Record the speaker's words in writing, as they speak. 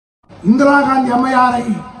இந்திரா காந்தி அம்மையாரை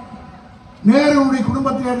நேருடைய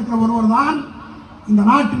குடும்பத்தில் இருக்கிற ஒருவர் தான் இந்த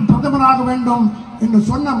நாட்டின் பிரதமராக வேண்டும் என்று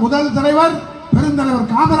சொன்ன முதல் தலைவர்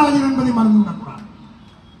பெருந்தலைவர் காமராஜர் என்பதை மறந்துவிடக்கூடாது.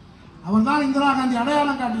 அவர் தான் இந்திரா காந்தி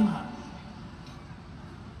அடையாளம் காட்டினார்.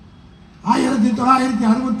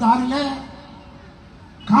 1966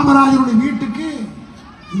 காமராஜருடைய வீட்டுக்கு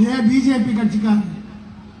இதே பிஜேபி கட்சிக்காரங்க,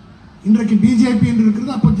 இன்றைக்கு பிஜேபி என்று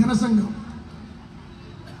இருக்கிறது, அப்போ ஜனசங்கம்,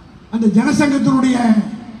 அந்த ஜனசங்கத்தினுடைய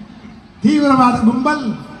தீவிரவாத கும்பல்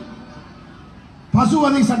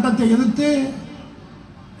பசுவதை சட்டத்தை எதிர்த்து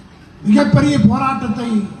மிகப்பெரிய போராட்டத்தை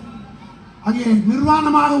அங்கே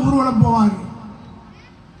நிர்வாணமாக ஊர்வலம் போவார்கள்.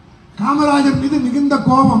 காமராஜர் மீது மிகுந்த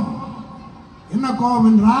கோபம். என்ன கோபம்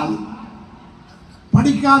என்றால்,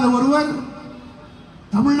 படிக்காத ஒருவர்,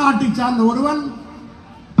 தமிழ்நாட்டை சார்ந்த ஒருவன்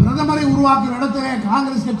பிரதமரை உருவாக்குற இடத்திலே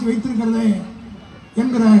காங்கிரஸ் கட்சி வைத்திருக்கிறது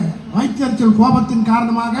என்கிற வைத்தறிச்சல் கோபத்தின்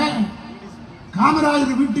காரணமாக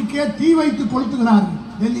காமராஜர் வீட்டுக்கே தீ வைத்து கொளுத்துகிறார்கள்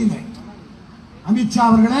டெல்லியில. அமித்ஷா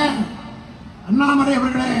அவர்களே, அண்ணாமலை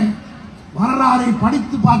அவர்களே, வரலாறை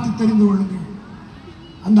படித்து பார்த்து தெரிந்து கொள்ளுங்கள்.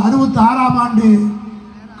 அந்த 66ஆம் ஆண்டு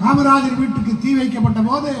காமராஜர் வீட்டுக்கு தீ வைக்கப்பட்ட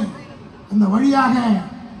போது அந்த வழியாக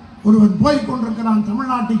ஒருவன் போய் கொண்டிருக்கிறான்,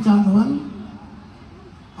 தமிழ்நாட்டை சார்ந்தவன்,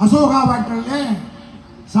 அசோகா பேட்டரியிலே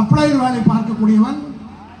சப்ளையர் வேலை பார்க்கக்கூடியவன்,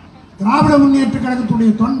 திராவிட முன்னேற்ற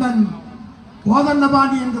கழகத்துடைய தொண்டன்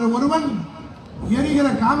கோதண்டபாணி என்கிற ஒருவன் எரிகிற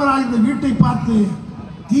காமராஜருடைய வீட்டை பார்த்து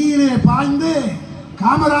தீயிலே பாய்ந்து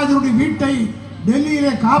காமராஜருடைய வீட்டை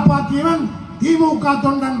டெல்லியிலே காப்பாற்றியவன் திமுக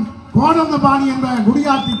தொண்டன் கோதண்டபாணி என்ற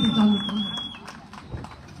குடியாத்திற்கு தாங்க.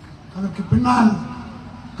 அதற்கு பின்னால்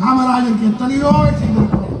காமராஜருக்கு எத்தனையோ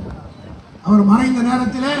செய்திருக்கிறோம். அவர் மறைந்த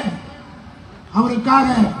நேரத்திலே அவருக்காக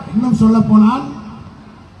இன்னும் சொல்ல போனால்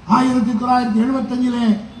 1975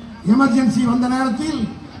 எமர்ஜென்சி வந்த நேரத்தில்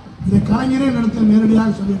இதை கலைஞரே இடத்தில் நேரடியாக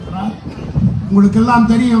சொல்லியிருக்கிறார். உங்களுக்கு எல்லாம்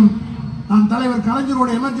தெரியும், நான் தலைவர் கலைஞரோட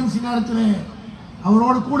எமர்ஜென்சி நேரத்தில்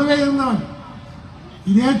அவரோடு கூடவே இருந்தவன்.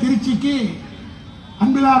 இதே திருச்சிக்கு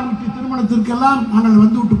அன்பிலார் வீட்டு திருமணத்திற்கெல்லாம் நாங்கள்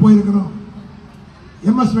வந்து விட்டு போயிருக்கிறோம்.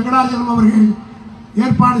 MS வெங்கடாஜலம் அவர்கள்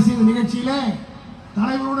ஏற்பாடு செய்த நிகழ்ச்சியிலே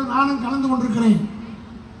தலைவரோடு நானும் கலந்து கொண்டிருக்கிறேன்.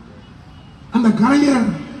 அந்த கலைஞர்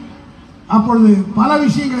அப்பொழுது பல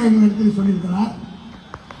விஷயங்களை எங்களிடத்தில் சொல்லியிருக்கிறார்.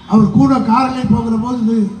 அவர் கூட காரிலே போகிற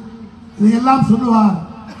போது இதையெல்லாம் சொல்லுவார்.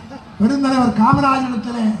 பெருந்தலைவர்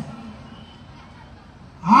காமராஜரிடத்தில்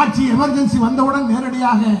ஆட்சி எமர்ஜென்சி வந்தவுடன்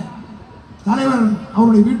நேரடியாக தலைவர்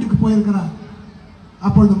அவருடைய வீட்டுக்கு போயிருக்கிறார்.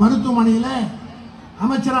 அப்பொழுது மருத்துவமனையில்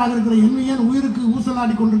அமைச்சராக இருக்கிற என்விஎன் உயிருக்கு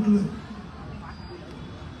ஊசலாடி கொண்டிருக்கிறது.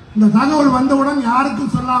 இந்த தகவல் வந்தவுடன்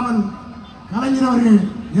யாருக்கும் சொல்லாமல் கலைஞர் அவர்கள்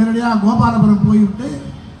நேரடியாக கோபாலபுரம் போய்விட்டு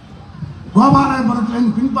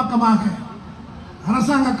கோபாலபுரத்திலிருந்து பின்பக்கமாக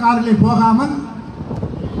அரசாங்க காரிலே போகாமல்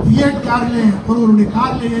பிஎட் காரிலே ஒருவருடைய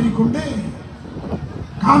காரிலே ஏறிக்கொண்டு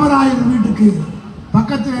காமராஜர் வீட்டுக்கு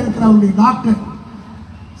பக்கத்தில் இருக்கிற அவருடைய டாக்டர்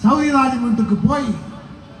சௌரியராஜன் வீட்டுக்கு போய்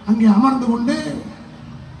அங்கே அமர்ந்து கொண்டு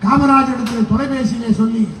காமராஜரிடத்தில் தொலைபேசியிலே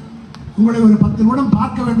சொல்லி, உங்களை ஒரு 10 நிமிடம்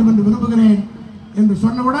பார்க்க வேண்டும் என்று விரும்புகிறேன் என்று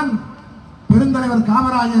சொன்னவுடன் பெருந்தலைவர்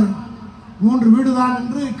காமராஜர் 3 வீடுதான்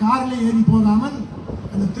என்று காரிலே ஏறி போகாமல்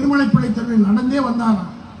அந்த திருமலைப்பிள்ளை தெருவில் நடந்தே வந்தாராம்.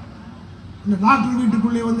 இந்த டாக்டர்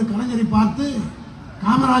வீட்டுக்குள்ளே வந்து கலைஞரை பார்த்து,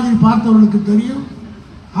 காமராஜரை பார்த்தவர்களுக்கு தெரியும்,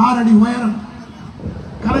 6 அடி உயரம்,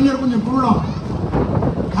 கலைஞர் கொஞ்சம் குள்ளம்.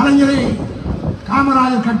 கலைஞரை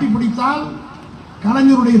காமராஜர் கட்டிப்பிடித்தால்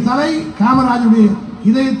கலைஞருடைய தலை காமராஜருடைய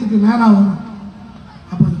இதயத்துக்கு நேராக வரும்.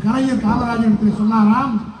 அப்போது கலைஞர் காமராஜரிடத்தில்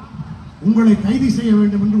சொன்னாராம், உங்களை கைது செய்ய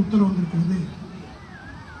வேண்டும் என்று உத்தரவு வந்திருக்கிறது.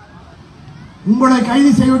 உங்களை கைது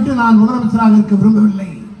செய்துவிட்டு நான் முதலமைச்சராக இருக்க விரும்பவில்லை.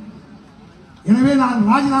 எனவே நான்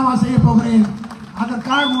ராஜினாமா செய்ய போகிறேன்.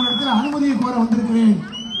 அதற்காக உங்களிடத்தில் அனுமதியை கோர வந்திருக்கிறேன்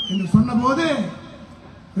என்று சொன்னபோது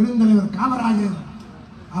பெருந்தலைவர் காமராஜர்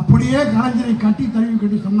அப்படியே கலைஞரை கட்டி தழுவி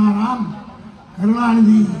கட்டி சொன்னாராம்,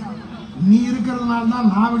 கருணாநிதி, நீ இருக்கிறதுனால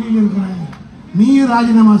தான் நான் வெளியில் இருக்கிறேன், நீ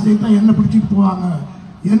ராஜினாமா செய்தா என்ன பிடிச்சிட்டு போவாங்க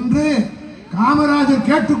என்று காமராஜர்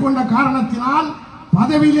கேட்டுக்கொண்ட காரணத்தினால்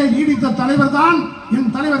பதவியிலே நீடித்த தலைவர் தான்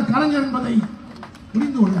என் தலைவர் கலைஞர் என்பதை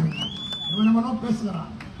புரிந்து கொள்ள வேண்டும். எவனோ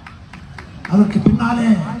பேசுகிறான். அதற்கு பின்னாலே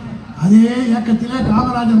அதே இயக்கத்திலே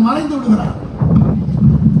காமராஜர் மறைந்து விடுகிறார்.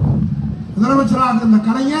 முதலமைச்சராக இருந்த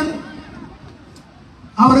கலைஞர்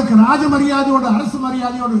அவருக்கு ராஜ மரியாதையோடு அரசு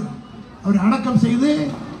மரியாதையோடு அவரை அடக்கம் செய்து,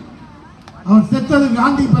 அவர் செத்தது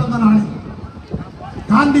காந்தி பிறந்த நாளில்.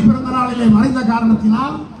 காந்தி பிறந்த நாளிலே மறைந்த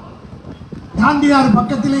காரணத்தினால் காந்தியார்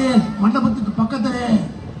பக்கத்திலேயே மண்டபத்துக்கு பக்கத்திலே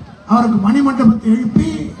அவருக்கு மணிமண்டபத்தை எழுப்பி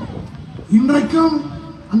இன்றைக்கும்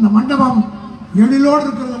அந்த மண்டபம் எழிலோடு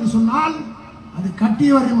இருக்கிறது என்று சொன்னால் அதை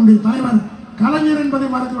கட்டியவர் என்னுடைய தலைவர் கலைஞர் என்பதை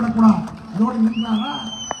மறந்துவிடக்கூடாது. அதோடு நின்றாரா?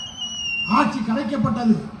 ஆட்சி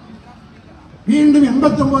கலைக்கப்பட்டது. மீண்டும்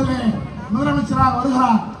 89 முதலமைச்சராக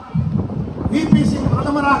வருகிறார். VP சிங்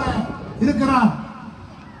பிரதமராக இருக்கிறார்.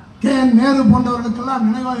 KN நேரு போன்றவர்களுக்கெல்லாம்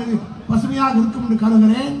நினைவாக பசுமையாக இருக்கும் என்று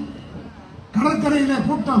கருதுகிறேன். கடற்கரையிலே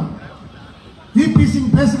கூட்டம். VP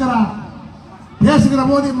சிங் பேசுகிறார். பேசுகிற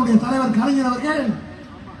போது என்னுடைய தலைவர் கலைஞர் அவர்கள்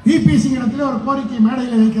VP சிங் இடத்திலே ஒரு கோரிக்கை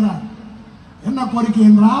மேடையில் வைக்கிறார். என்ன கோரிக்கை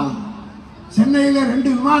என்றால், சென்னையிலே 2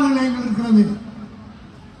 விமான நிலையங்கள் இருக்கிறது.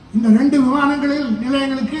 இந்த 2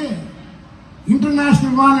 நிலையங்களுக்கு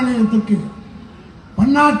இன்டர்நேஷனல் விமான நிலையத்திற்கு,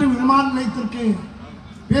 பன்னாட்டு விமான நிலையத்திற்கு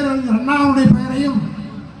பேரறிஞர் அண்ணாவுடைய பெயரையும்,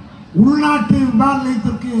 உள்நாட்டு விமான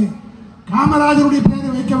நிலையத்திற்கு காமராஜருடைய பெயரை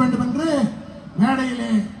வைக்க வேண்டும் என்று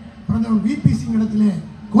மேடையிலே பிரதமர் VP சிங் இடத்திலே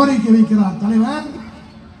கோரிக்கை வைக்கிறார். தலைவர்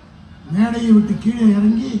மேடையை விட்டு கீழே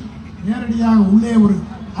இறங்கி நேரடியாக உள்ளே ஒரு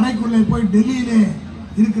அறைக்குள்ளே போய் டெல்லியிலே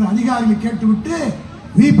இருக்கிற அதிகாரிகளை கேட்டுவிட்டு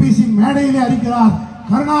VP சிங் மேடையிலே அறிக்கிறார்.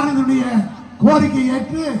 கருணாநிதியுடைய கோரிக்கை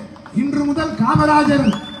ஏற்று இன்று முதல் காமராஜர்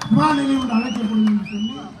விமான நிலையம் என்று அழைக்கப்படும் என்று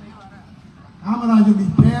சொல்லி காமராஜருடைய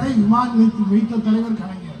பெயரை விமான நிலையத்தில் வைத்த தலைவர்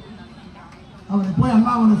கலைஞர். அவரை போய்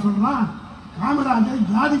அண்ணாமலை சொல்றான், காமராஜர்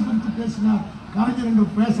ஜாதி குறித்து பேசினார் கலைஞர் என்று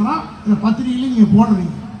பேசலாம். இந்த பத்திரிகையில நீங்க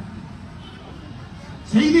போடுறீங்க,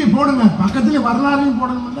 செய்தியை போடுங்க, பக்கத்திலே வரலாறையும்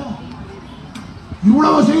போடணும்ல.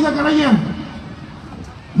 இவ்வளவு செய்த கலைஞர்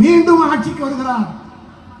மீண்டும் ஆட்சிக்கு வருகிறார்.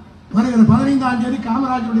 வருகிற 15ஆம் தேதி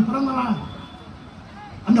காமராஜருடைய பிறந்த நாள்.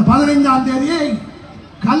 அந்த 15ஆம் தேதியை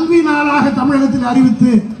கல்வி நாளாக தமிழகத்தில்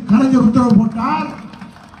அறிவித்து கலைஞர் உத்தரவு போட்டார்.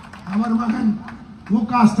 அவர் மகன்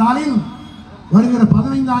MK ஸ்டாலின் வருகிற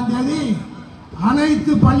 15ஆம் தேதி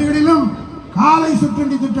அனைத்து பள்ளிகளிலும் காலை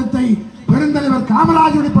சுற்றண்டி திட்டத்தை பெருந்தலைவர்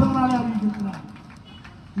காமராஜருடைய பிறந்த நாளை அறிவித்திருக்கிறார்.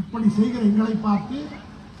 இப்படி செய்கிற எங்களை பார்த்து,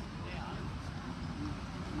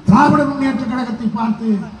 திராவிட முன்னேற்ற கழகத்தை பார்த்து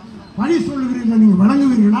பழி சொல்லுகிறீர்கள், நீங்கள்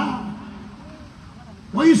வழங்குவீர்களா?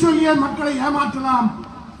 பொய் சொல்லியே மக்களை ஏமாற்றலாம்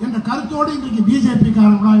என்ற கருத்தோடு இன்றைக்கு BJP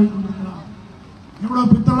காரன் உலாவிக் கொண்டிருக்கிறார்.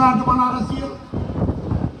 எவ்வளவு பித்தலாட்டமான அரசியல்!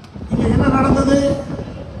 இங்கே என்ன நடந்தது?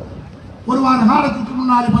 ஒரு வார காலத்துக்கு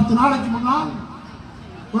முன்னாலே, 10 நாளைக்கு முன்னால்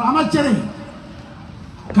ஒரு அமைச்சரை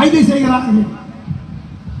கைது செய்கிறார்கள்.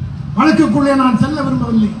 வழக்குக்குள்ளே நான் செல்ல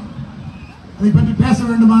விரும்பவில்லை. அதை பற்றி பேச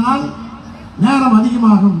வேண்டுமானால் நேரம்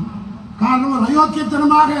அதிகமாகும். காரணம், ஒரு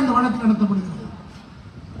அயோக்கியத்தனமாக அந்த வழக்கு நடத்தப்படுகிறது.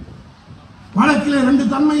 வழக்கிலே 2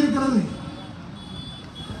 தன்மை இருக்கிறது.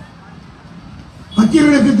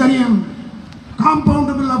 வக்கீல்களுக்கு தெரியும்,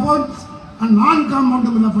 காம்பவுண்டபிள் அஃபென்ஸ் அண்ட் நான்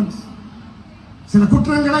காம்பவுண்டபிள் அஃபென்ஸ். சில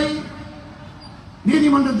குற்றங்களை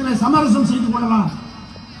நீதிமன்றத்தில் சமரசம் செய்து கொள்ளலாம்,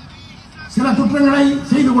 சில குற்றங்களை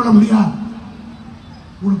செய்து கொள்ள முடியாது.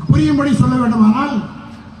 உங்களுக்கு புரியும்படி சொல்ல வேண்டுமானால்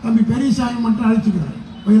தம்பி பெரியசாமி மட்டும் அழைச்சுக்கிறேன்.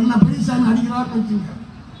 என்ன பெரியசாமி அடிக்கிறார் வச்சுங்க.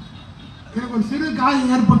 எனக்கு ஒரு சிறு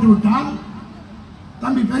காயம் ஏற்பட்டு விட்டால்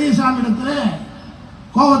தம்பி பெரியசாமி இடத்துல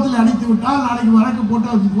கோபத்தில் அடித்து விட்டால், நாளைக்கு வழக்கு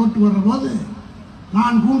போட்டு வர்ற போது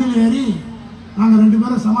நான் கூண்டில் ஏறி நாங்கள் 2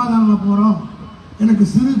 பேரும் சமாதானம் போகிறோம், எனக்கு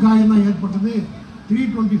சிறு காயம் தான் ஏற்பட்டது,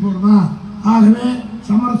 324 தான், ஆகவே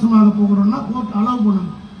சமரசமாக போகிறோம்னா கோர்ட் அலோவ்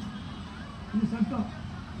பண்ணணும். இது சட்டம்.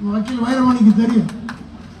 வக்கீல் வைரமணிக்கு தெரியும்,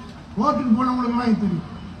 கோர்ட்டுக்கு போனவங்களுக்குலாம் தெரியும்,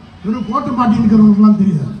 வெறும் கோர்ட்டு மாட்டி இருக்கிறவங்களுக்குலாம்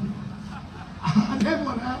தெரியாது. அதே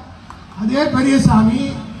போல அதே பெரியசாமி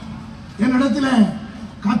என்னிடத்தில்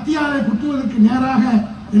கத்தியாலை குத்துவதற்கு நேராக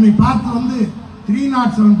என்னை பார்த்து வந்து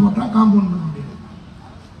 307 போட்டா காம்பவுண்ட் பண்ண முடியாது.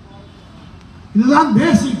 இதுதான்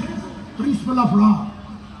பேசிக் பிரின்சிபல் ஆஃப் லா.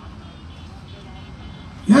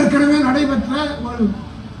 ஏற்கனவே நடைபெற்ற ஒரு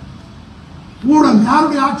ஊழல்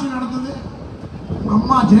யாருடைய ஆட்சி நடந்தது?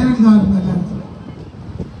 அம்மா ஜெயலலிதா இருந்த நேரத்தில்.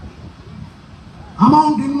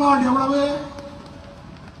 அமௌண்ட் இன்வால்வ் எவ்வளவு?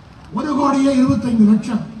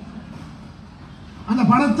 1,25,00,000. அந்த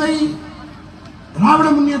பணத்தை திராவிட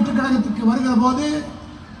முன்னேற்ற கழகத்துக்கு வருகிற போது,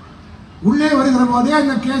 உள்ளே வருகிற போதே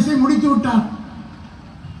அந்த கேஸை முடித்து விட்டார்.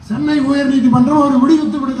 சென்னை உயர் நீதிமன்றம் ஒரு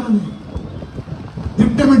விடுவித்து விடுகிறது.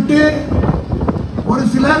 திட்டமிட்டு ஒரு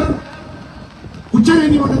சிலர் உச்ச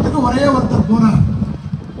நீதிமன்றத்துக்கு ஒரே ஒருத்தர் போனார்.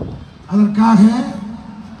 அதற்காக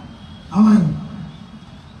அவர்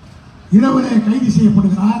இரவிலே கைது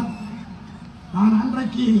செய்யப்படுகிறார். நான்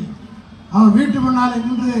அன்றைக்கு அவர் வீட்டு முன்னாலே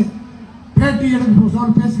நின்று பேட்டி எடுக்க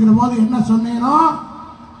பேசுகிற போது என்ன சொன்னேனோ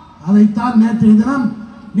அதைத்தான் நேற்றைய தினம்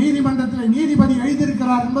நீதிமன்றத்தில் நீதிபதி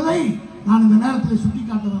எழுதியிருக்கிறார் என்பதை நான் இந்த நேரத்தில்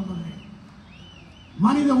சுட்டிக்காட்ட விரும்புகிறேன்.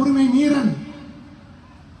 மனித உரிமை மீறல்,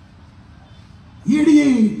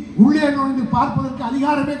 ஈடியை உள்ளே நுழைந்து பார்ப்பதற்கு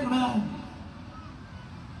அதிகாரமே கிடையாது.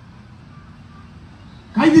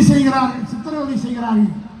 கைது செய்கிறார்கள், சித்திரவதை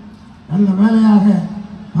செய்கிறார்கள். நல்ல வேலையாக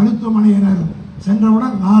மருத்துவமனையினர்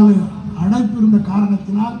சென்றவுடன் 4 அடைப்பு இருந்த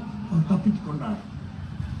காரணத்தினால் அவர் தப்பித்துக் கொண்டார்.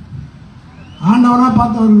 ஆண்டவனா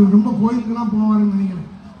பார்த்து அவர்கள் ரொம்ப கோயிலுக்கெல்லாம் போவாருன்னு நினைக்கிறேன்.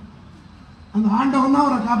 அந்த ஆண்டவன் தான்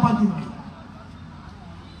அவரை காப்பாற்றினார்.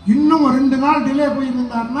 இன்னும் 2 நாள் டிலே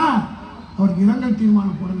போயிருந்தார்னா அவருக்கு இரங்கல்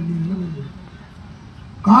தீர்மானம் போட வேண்டிய நிலைமை.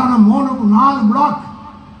 காரணம் 4 பிளாக்,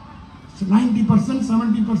 90%,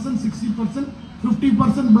 70%, 60%,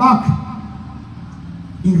 50% பிளாக்.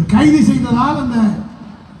 நீங்கள் கைது செய்ததால் அந்த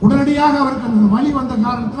உடனடியாக அவருக்கு அந்த வலி வந்த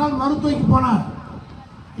காரணத்தினால் மருத்துவக்கு போனார்.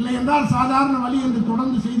 இல்லை என்றால் சாதாரண வலி என்று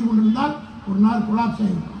தொடர்ந்து செய்து கொண்டிருந்தால் ஒரு நாள் கொலாப்ஸ்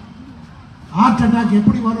ஆகிருக்கும். ஹார்ட் அட்டாக்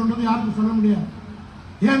எப்படி வரும்ன்றது யாருக்கும் சொல்ல முடியாது.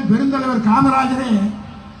 ஏன் பெருந்தலைவர் காமராஜரே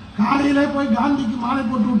காலையிலே போய் காந்திக்கு மாலை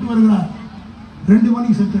போட்டு விட்டு வருகிறார், 2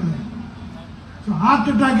 மணிக்கு செத்துறார். ஹார்ட்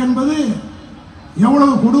அட்டாக் என்பது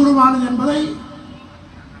எவ்வளவு கொடூரமானது என்பதை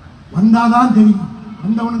வந்தாதான் தெரியும்,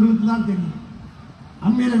 வந்தவனுங்களுக்கு தான் தெரியும்.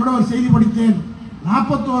 அண்மையில் கூட ஒரு செய்தி படித்தேன்,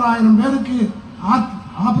 41,000 பேருக்கு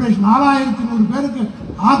ஆபரேஷன், 4,100 பேருக்கு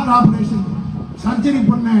ஹார்ட் ஆபரேஷன் சர்ஜரி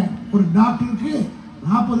பண்ண ஒரு டாக்டருக்கு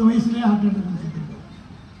 40 வயசுலேயே ஹார்ட் அட்டாக்.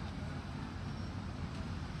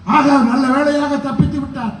 ஆக நல்ல வேளையாக தப்பித்து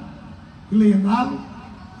விட்டார். இல்லை என்றால்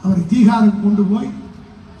அவரை தீகாருக்கு கொண்டு போய்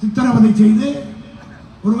சித்திரவதை செய்து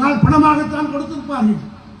ஒரு நாள் பணமாகத்தான் கொடுத்திருப்பார்கள்.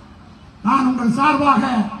 நான் உங்கள் சார்பாக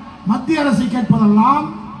மத்திய அரசை கேட்பதெல்லாம்,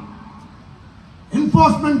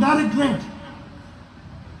 என்போர்ஸ்மென்ட் டைரக்டரேட்,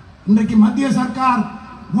 இன்றைக்கு மத்திய சர்க்கார்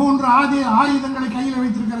 3 ஆயுதங்களை கையில்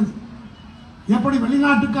வைத்திருக்கிறது. எப்படி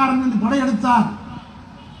வெளிநாட்டுக்காரன் என்று படையெடுத்தார்,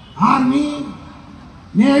 ஆர்மி,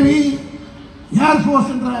 நேவி,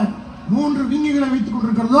 ஏர்போர்ஸ் என்ற 3 விங்குகளை வைத்துக்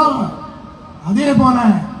கொண்டிருக்கிறதோ, அதே போல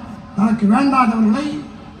தனக்கு வேண்டாதவர்களை,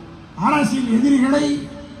 அரசியல் எதிரிகளை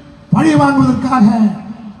பழி வாங்குவதற்காக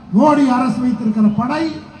மோடி அரசு வைத்திருக்கிற படை,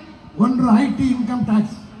 ஒன்று ஐடி இன்கம்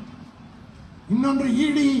டாக்ஸ், இன்னொன்று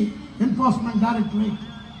இடி என்போர்ஸ்மென்ட் டைரக்டரேட்,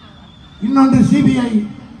 இன்னொன்று CBI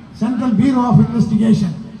central bureau of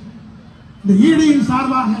investigation. இந்த இடியின்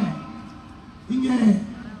சார்பாக இங்கே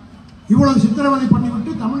இவ்வளவு சித்திரவதை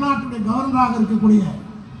பண்ணிவிட்டு தமிழ்நாட்டுடைய கவர்னராக இருக்கக்கூடிய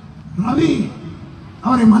ரவி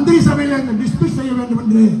அவரை மந்திரி சபையில் டிஸ்மிஸ் செய்ய வேண்டும்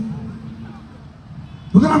என்று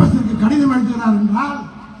முதலமைச்சருக்கு கடிதம் எழுதுகிறார் என்றால்,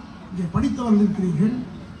 இங்கே படித்தவர்கள் இருக்கிறீர்கள்.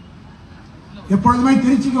 எப்பொழுதுமே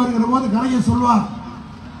திருச்சிக்கு வருகிற போது கலையை சொல்வார்,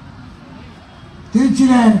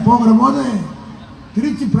 திருச்சியில போகிற போது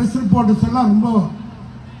திருச்சி பிரஸ் ரிப்போர்ட்டர்ஸ் எல்லாம் ரொம்ப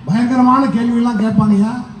பயங்கரமான கேள்வியெல்லாம்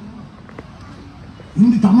கேட்பாங்கய்யா.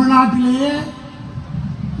 இந்த தமிழ்நாட்டிலேயே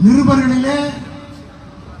நிருபர்களிலே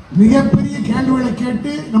மிகப்பெரிய கேள்விகளை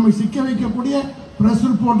கேட்டு நம்மை சிக்க வைக்கக்கூடிய பிரஸ்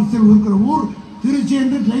ரிப்போர்ட்டர்ஸ் இருக்கிற ஊர் திருச்சி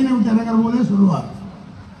என்று ட்ரெயினை விட்டு இறங்குற போதே சொல்லுவார்.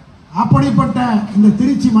 அப்படிப்பட்ட இந்த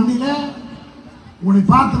திருச்சி மண்ணில உங்களை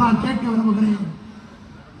பார்த்து நான் கேட்க விரும்புகிறேன்.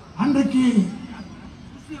 அன்றைக்கு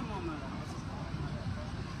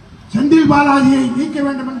செந்தில் பாலாஜியை நீக்க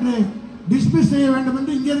வேண்டும் என்று, டிஸ்மிஸ் செய்ய வேண்டும்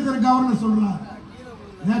என்று இங்கே இருக்கிற கவர்னர் சொல்றார்.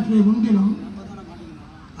 நேற்றைய முன்தினம்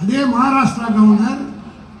அதே மகாராஷ்டிரா கவர்னர்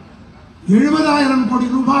 70,000 கோடி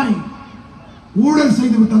ரூபாய் ஊழல்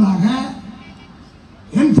செய்து விட்டதாக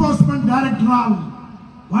என்போர்ஸ்மென்ட் டைரக்டரால்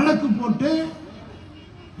வழக்கு போட்டு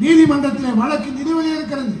நீதிமன்றத்தில் வழக்கு நிலுவையில்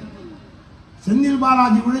இருக்கிறது. செந்தில்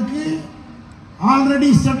பாலாஜி வழக்கு already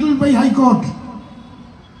settle by high court,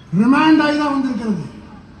 remand ஆகி தான் வந்திருக்கிறது,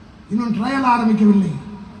 இன்னும் ட்ரையல் ஆரம்பிக்கவில்லை.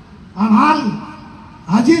 ஆனால்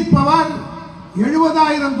அஜித் பவார்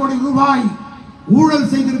 70,000 கோடி ரூபாய் ஊழல்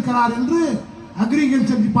செய்திருக்கிறார் என்று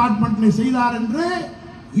அக்ரிகல்ச்சர் டிபார்ட்மெண்ட்டில் செய்தார் என்று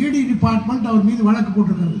இடி டிபார்ட்மெண்ட் அவர் மீது வழக்கு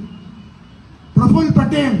போட்டிருக்கிறது. பிரபுல்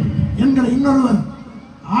பட்டேல் என்கிற இன்னொருவர்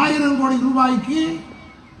 1000 கோடி ரூபாய்க்கு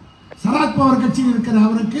சரத் பவர் கட்சியில் இருக்கிற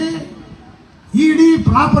அவருக்கு இடி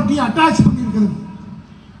ப்ராப்பர்ட்டி அட்டாச் பண்ணியிருக்கிறது.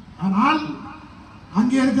 ஆனால்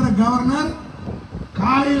அங்கே இருக்கிற கவர்னர்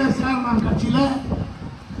காலையில் சேரலாம் கட்சியில்,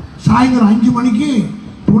 சாயந்தரம் 5 மணிக்கு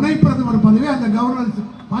துணை பிரதமர் பதவி அந்த கவர்னர்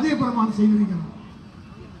பதவி பிரமாணம் செய்திருக்கிறார்.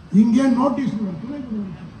 இங்கே நோட்டீஸ்,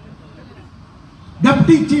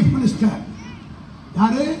 டெப்டி சீஃப் மினிஸ்டர்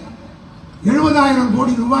யாரு 70,000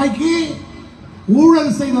 கோடி ரூபாய்க்கு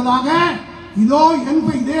ஊழல் செய்ததாக இதோ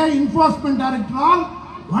இதே என்போர்ஸ்மென்ட் டைரக்டரால்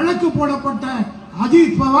வழக்கு போடப்பட்ட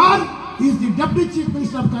Ajith Pawar is the deputy chief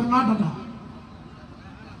minister of Karnataka.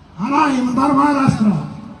 ஆனா இவன் மகாராஷ்டிரா.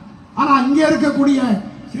 ஆனா இங்கே இருக்கக்கூடிய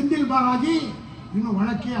செந்தில் பாலாஜி இன்னும்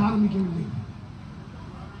வழக்கே ஆரம்பிக்கவில்லை.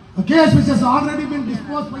 A case which has already been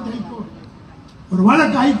disposed by the High Court. ஒரு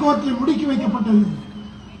வழக்கு ஹைகோர்ட்டில் முடுக்கி வைக்கப்பட்டது.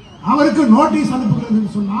 அவருக்கு நோட்டீஸ் அனுப்புகிறது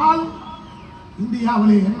என்று சொன்னால்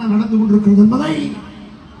இந்தியாவிலே என்ன நடந்து கொண்டிருக்கிறது என்பதை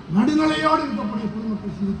நடுநிலையோடு இருக்கக்கூடிய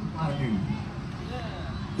பொதுமக்கள் சிந்தித்து பாருங்கள்.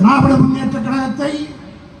 திராவிட முன்னேற்ற கழகத்தை,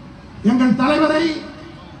 எங்கள் தலைவரை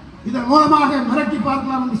இதன் மூலமாக மிரட்டி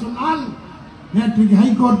பார்க்கலாம் என்று சொன்னால், நேற்றைக்கு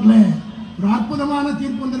ஹைகோர்ட்ல ஒரு அற்புதமான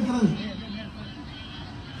தீர்ப்பு வந்திருக்கிறது.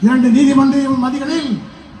 2 நீதிமன்ற மதிகளில்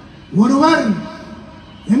ஒருவர்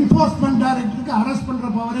என்போர்ஸ்மென்ட் டைரக்டருக்கு அரெஸ்ட் பண்ற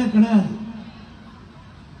பவரே கிடையாது,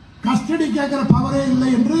 கஸ்டடி கேட்கிற பவரே இல்லை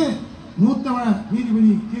என்று மூத்த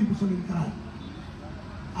நீதிபதி தீர்ப்பு சொல்லியிருக்கிறார்.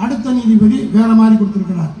 அடுத்த நீதிபதி வேற மாதிரி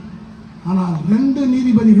கொடுத்திருக்கிறார். ஆனால் 2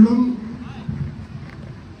 நீதிபதிகளும்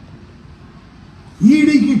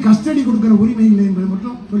ஈடிக்கு கஸ்டடி கொடுக்கிற உரிமை இல்லை என்பதை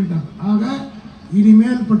மட்டும் சொல்லிட்டாங்க. ஆக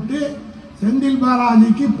இனிமேல் பட்டு செந்தில்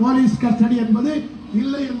பாலாஜிக்கு போலீஸ் கஸ்டடி என்பது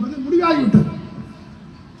இல்லை என்பது முடிவாகிவிட்டது.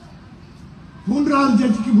 3வது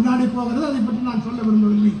ஜட்ஜிக்கு முன்னாடி போகிறது. அதை பற்றி நான் சொல்ல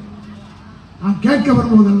விரும்பவில்லை. நான் கேட்க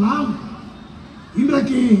விரும்புவதெல்லாம்,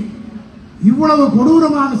 இன்றைக்கு இவ்வளவு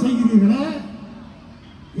கொடூரமாக செய்கிறீர்களே,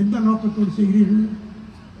 எந்த நோக்கத்தோடு செய்கிறீர்கள்?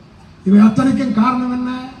 இவை அத்தனைக்கும் காரணம்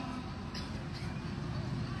என்ன?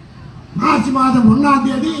 மார்ச் மாதம் 1ஆம்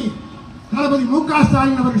தேதி தளபதி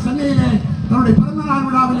DmkStalin அவர்கள் சென்னையிலே தன்னுடைய பிறந்தநாள்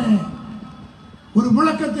விழாவிலே ஒரு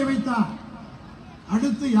முழக்கத்தை வைத்தார்.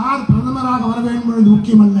 அடுத்து யார் பிரதமராக வர வேண்டும் என்பது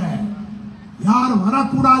முக்கியமல்ல, யார்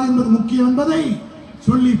வரக்கூடாது என்பது முக்கியம் என்பதை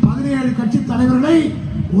சொல்லி 17 கட்சி தலைவர்களை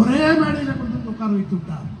ஒரே மேடையில் கொண்டு உட்கார வைத்து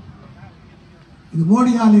விட்டார். இது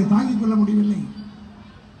மோடியாலே தாங்கிக் கொள்ள முடியவில்லை,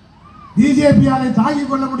 பிஜேபியாலே தாங்கிக்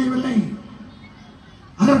கொள்ள முடியவில்லை.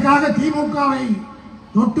 அதற்காக திமுகவை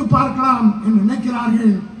தொட்டு பார்க்கலாம் என்று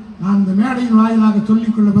நினைக்கிறார்கள். நான் இந்த மேடையின் வாயிலாக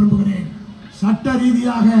சொல்லிக் கொள்ள விரும்புகிறேன், சட்ட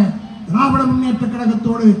ரீதியாக திராவிட முன்னேற்ற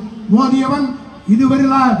கழகத்தோடு மோதியவன் இதுவரை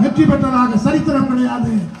வெற்றி பெற்றதாக சரித்திரம்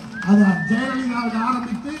கிடையாது. அது ஜெயலலிதாவை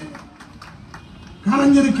ஆரம்பித்து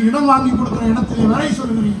கலைஞருக்கு இடம் வாங்கி கொடுக்கிற இடத்திலே வரை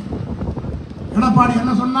சொல்கிறேன். எடப்பாடி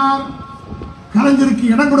என்ன சொன்னார்? கலைஞருக்கு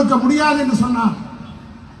இடம் கொடுக்க முடியாது என்று சொன்னார்.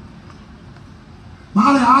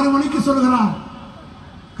 மாலை 6 மணிக்கு சொல்கிறார்,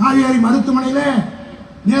 காவேரி மருத்துவமனையிலே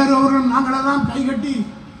நேரு அவர்கள் நாங்கள் எல்லாம் கைகட்டி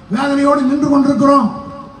வேதனையோடு நின்று கொண்டிருக்கிறோம்.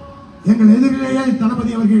 எங்கள் எதிரிலேயே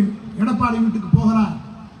தளபதி அவர்கள் எடப்பாடி வீட்டுக்கு போகிறார்.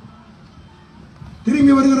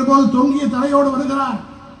 திரும்பி வருகிற போது தொங்கிய தலையோடு வருகிறார்.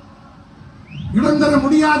 இடம் தர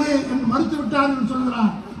முடியாது என்று மறுத்துவிட்டார் என்று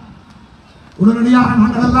சொல்கிறார். உடனடியாக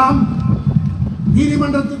நாங்கள் எல்லாம்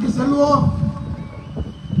நீதிமன்றத்துக்கு செல்வோம்,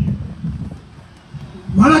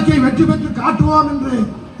 வழக்கை வெற்றி பெற்று காட்டுவோம் என்று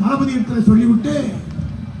தளபதியிடத்தில் சொல்லிவிட்டு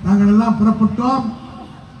நாங்கள் எல்லாம் புறப்பட்டோம்.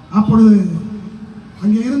 அப்பொழுது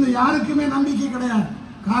அங்கே இருந்த யாருக்குமே நம்பிக்கை கிடையாது.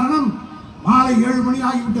 காரணம், மாலை 7 மணி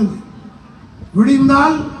ஆகிவிட்டது.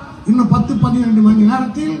 விடிந்தால் இன்னும் 10-12 மணி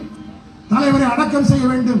நேரத்தில் தலைவரை அடக்கம் செய்ய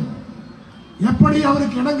வேண்டும். எப்படி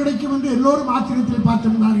அவருக்கு இடம் கிடைக்கும் என்று எல்லோரும் ஆச்சரியத்தில்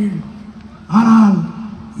பார்த்திருந்தார்கள். ஆனால்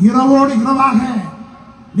இரவோடு இரவாக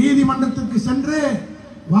நீதிமன்றத்திற்கு சென்று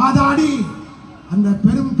வாதாடி அந்த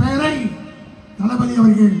பெரும் பெயரை தளபதி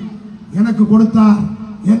அவர்கள் எனக்கு கொடுத்தார்.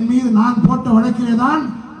 என் மீது நான் போட்ட வழக்கிலே தான்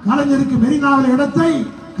கலைஞருக்கு மெரினாவில் இடத்தை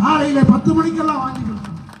காலையில 10 மணிக்கெல்லாம் வாங்கி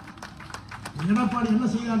கொடுத்தார். எடப்பாடி என்ன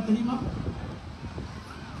செய்தார் தெரியுமா?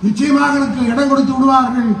 நிச்சயமாக எனக்கு இடம் கொடுத்து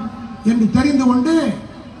விடுவார்கள் என்று தெரிந்து கொண்டு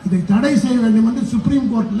இதை தடை செய்ய வேண்டும் என்று சுப்ரீம்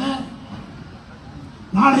கோர்ட்ல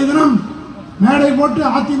நாளைய தினம் மேடை போட்டு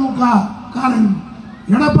அதிமுக காரன்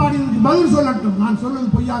எடப்பாடி பதில் சொல்லட்டும், நான் சொல்வது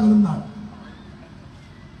பொய்யாக இருந்தார்.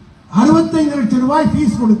 65 லட்சம் ரூபாய்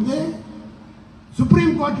ஃபீஸ் கொடுத்து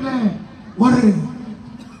சுப்ரீம் கோர்ட்டில் ஒரு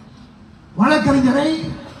வழக்கறிஞரை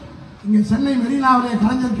இங்கே சென்னை மெரினாவிலே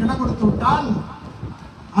கலைஞருக்கு இடம் கொடுத்து விட்டால்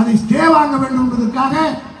அதை ஸ்டே வாங்க வேண்டும் என்பதற்காக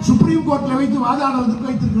சுப்ரீம் கோர்ட்டில் வைத்து வாதாடுவதற்கு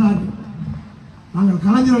வைத்திருக்கிறார்கள். நாங்கள்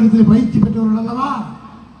கலைஞர் இடத்தில் பயிற்சி பெற்றவர்கள் அல்லவா?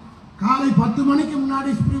 காலை 10 மணிக்கு முன்னாடி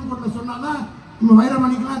சுப்ரீம் கோர்ட்டில் சொன்னாதான் நம்ம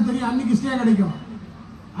வைரமணிக்கெல்லாம் தெரியும், அன்னைக்கு ஸ்டே கிடைக்கும்,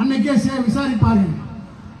 அன்னைக்கே விசாரிப்பார்கள்.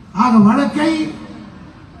 ஆக வழக்கை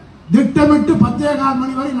திட்டமிட்டு 10:15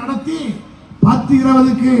 மணி வரை நடத்தி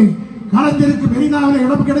 10:20க்கு கலைஞருக்கு மெரினாவில்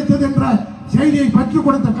இடம் கிடைத்தது என்ற செய்தியை பெற்றுக்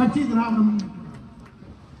கொடுத்த கட்சி திராவிட முன்னேற்ற.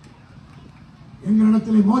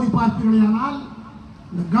 எங்களிடத்தில் மோதி பார்ப்பீர்களானால்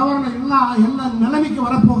இந்த கவர்னர் என்ன நிலைமைக்கு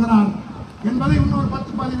வரப்போகிறார் என்பதை இன்னொரு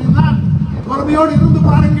 10-15 நாள் பொறுமையோடு இருந்து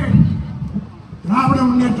பாருங்கள். திராவிட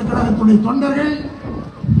முன்னேற்ற கழகத்துடைய தொண்டர்கள்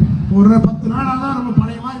ஒரு 10 நாளாக தான் நம்ம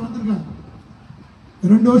பழைய மாதிரி வந்திருக்காங்க.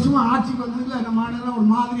 2 வருஷமா ஆட்சிக்கு வந்ததுல நம்ம மாநிலம் ஒரு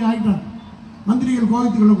மாதிரி ஆயிட்டாங்க. மந்திரிகள்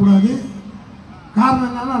கோவித்துக் கொள்ளக்கூடாது. காரணம்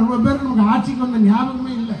என்னன்னா ரொம்ப பேருக்கு நமக்கு ஆட்சிக்கு வந்த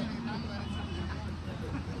ஞாபகமே இல்லை.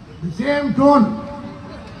 The same tone.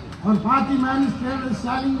 Our party man is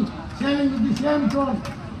sailing with the same tone.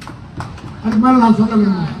 அதுக்கு மேல நான் சொல்ல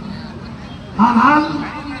விரும்புகிறேன். ஆனால்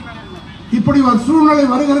இப்படி ஒரு சூழ்நிலை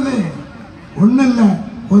வருகிறது. ஒன்றும் இல்லை,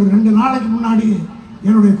 ஒரு 2 நாளைக்கு முன்னாடி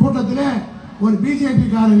என்னுடைய கூட்டத்தில் ஒரு பிஜேபி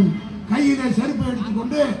காரன் கையிலே செருப்பை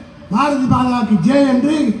எடுத்துக்கொண்டு பாரதி மாதாவுக்கு ஜெய்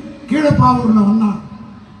என்று கீழப்பாவூர்ல வந்தான்.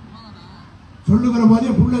 சொல்லுகிற போதே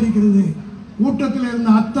புல்லரிக்கிறது. கூட்டத்தில் இருந்த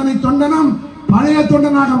அத்தனை தொண்டனும் பழைய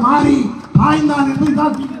தொண்டனாக மாறி பாய்ந்தான்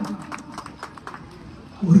என்பதுதான்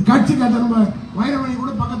ஒரு கட்சிக்கு. நம்ம வைரமணி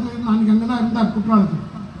கூட பக்கத்தில் இருந்து அன்னைக்கு அங்கதான் இருந்தார் குற்றாலத்தில்.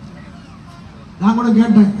 நான் கூட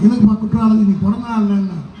கேட்டேன், எதுக்குப்பா குற்றாலத்தில் நீ பிறந்த நாள்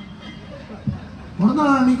என்ன? பிறந்த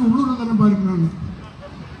நாள் அன்னைக்கு உள்ளூர் தானே பாருக்கிறாங்க.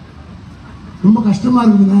 ரொம்ப கஷ்டமா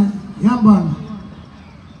இருக்குதுங்க. ஏன்பா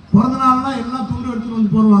பிறந்த நாள்னா எல்லாம் துண்டு எடுத்துட்டு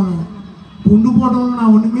வந்து போடுவாங்க, துண்டு போட்டவங்க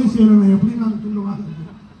நான் ஒண்ணுமே செய்யறேன், எப்படி நான் துண்டு வாங்குறது?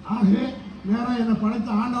 ஆகவே நேரம் என்னை படைத்த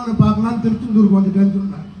ஆண்டவரை பார்க்கலாம் திருச்செந்தூருக்கு வந்துட்டேன்னு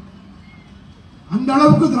சொன்னார். அந்த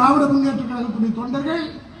அளவுக்கு திராவிட முன்னேற்ற கழகத்துடைய தொண்டர்கள்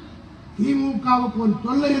திமுகவுக்கு ஒரு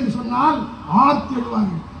தொல்லை என்று சொன்னால் ஆர்த்தி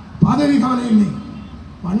எழுவார்கள். பதவி கவலை இல்லை.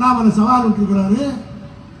 அண்ணாமலை சவால் விட்டுருக்கிறாரு,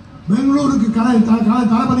 பெங்களூருக்கு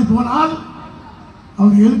தளபதி போனால்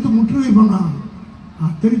அவங்க எழுத்து முற்றுகை பண்ணாங்க.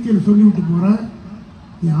 நான் திருச்சியில் சொல்லிவிட்டு போறேன்,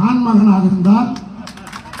 நீ ஆண் மகனாக இருந்தால்,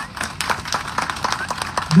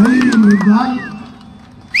 தைரியம் இருந்தால்,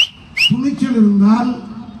 துணிச்சல் இருந்தால்,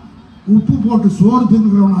 உப்பு போட்டு சோறு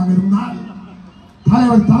தின்கிறவனாக இருந்தால்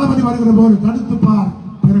தலைவர் தளபதி வருகிற போது தடுத்து பார்,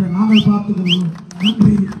 பிறகு நாங்கள் பார்த்துக்கிறோம்.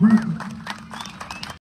 நன்றி, வணக்கம்.